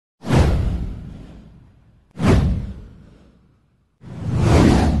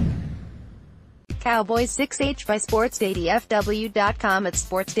Cowboys 6H by SportsDailyFW.com at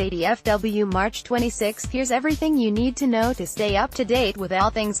SportsDailyFW March 26. Here's everything you need to know to stay up to date with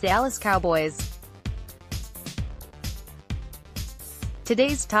all things Dallas Cowboys.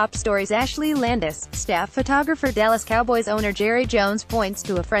 Today's top stories: Ashley Landis, staff photographer. Dallas Cowboys owner Jerry Jones points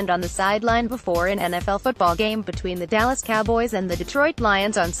to a friend on the sideline before an NFL football game between the Dallas Cowboys and the Detroit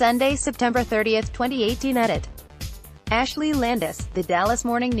Lions on Sunday, September 30, 2018. Edit. Ashley Landis, The Dallas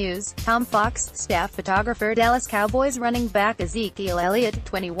Morning News. Tom Fox, staff photographer. Dallas Cowboys running back Ezekiel Elliott,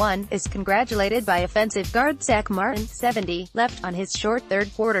 21, is congratulated by offensive guard Zach Martin, 70, left on his short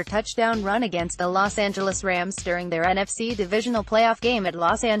third-quarter touchdown run against the Los Angeles Rams during their NFC divisional playoff game at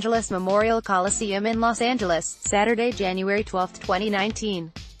Los Angeles Memorial Coliseum in Los Angeles, Saturday, January 12,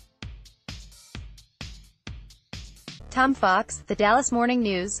 2019. Tom Fox, The Dallas Morning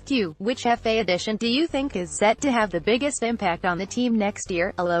News. Q. Which FA edition do you think is set to have the biggest impact on the team next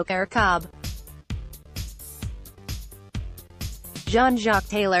year, Aloka or Cobb? Jean-Jacques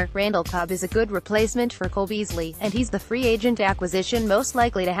Taylor. Randall Cobb is a good replacement for Cole Beasley, and he's the free agent acquisition most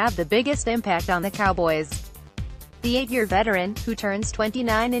likely to have the biggest impact on the Cowboys. The 8-year veteran, who turns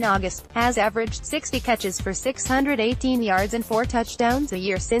 29 in August, has averaged 60 catches for 618 yards and 4 touchdowns a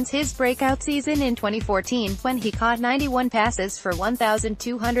year since his breakout season in 2014, when he caught 91 passes for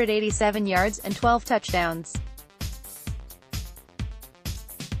 1,287 yards and 12 touchdowns.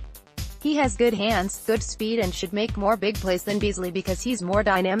 He has good hands, good speed, and should make more big plays than Beasley because he's more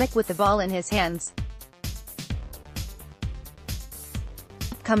dynamic with the ball in his hands.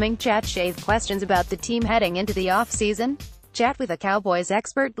 Upcoming chat: shave questions about the team heading into the off-season. Chat with a Cowboys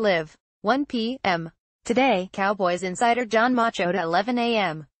expert live. 1 p.m. Today, Cowboys insider John Machota. 11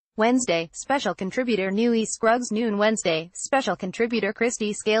 a.m. Wednesday, special contributor Newy Scruggs. Noon Wednesday, special contributor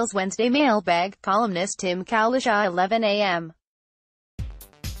Christy Scales. Wednesday, mailbag columnist Tim Cowlishaw. 11 a.m.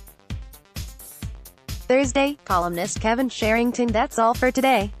 Thursday, columnist Kevin Sherrington. That's all for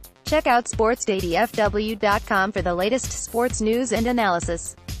today. Check out SportsDailyFW.com for the latest sports news and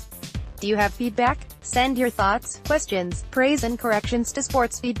analysis. Do you have feedback? Send your thoughts, questions, praise and corrections to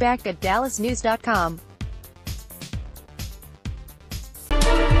sportsfeedback@dallasnews.com.